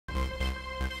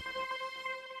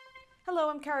Hello,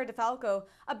 I'm Cara DeFalco.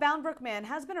 A Bound Brook man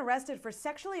has been arrested for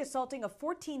sexually assaulting a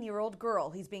 14-year-old girl.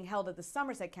 He's being held at the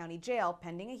Somerset County Jail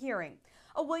pending a hearing.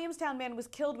 A Williamstown man was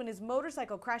killed when his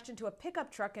motorcycle crashed into a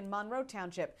pickup truck in Monroe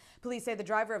Township. Police say the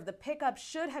driver of the pickup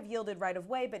should have yielded right of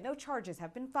way, but no charges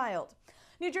have been filed.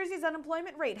 New Jersey's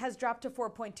unemployment rate has dropped to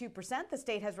 4.2%. The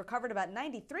state has recovered about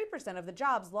 93% of the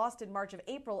jobs lost in March of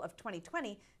April of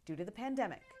 2020 due to the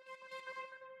pandemic.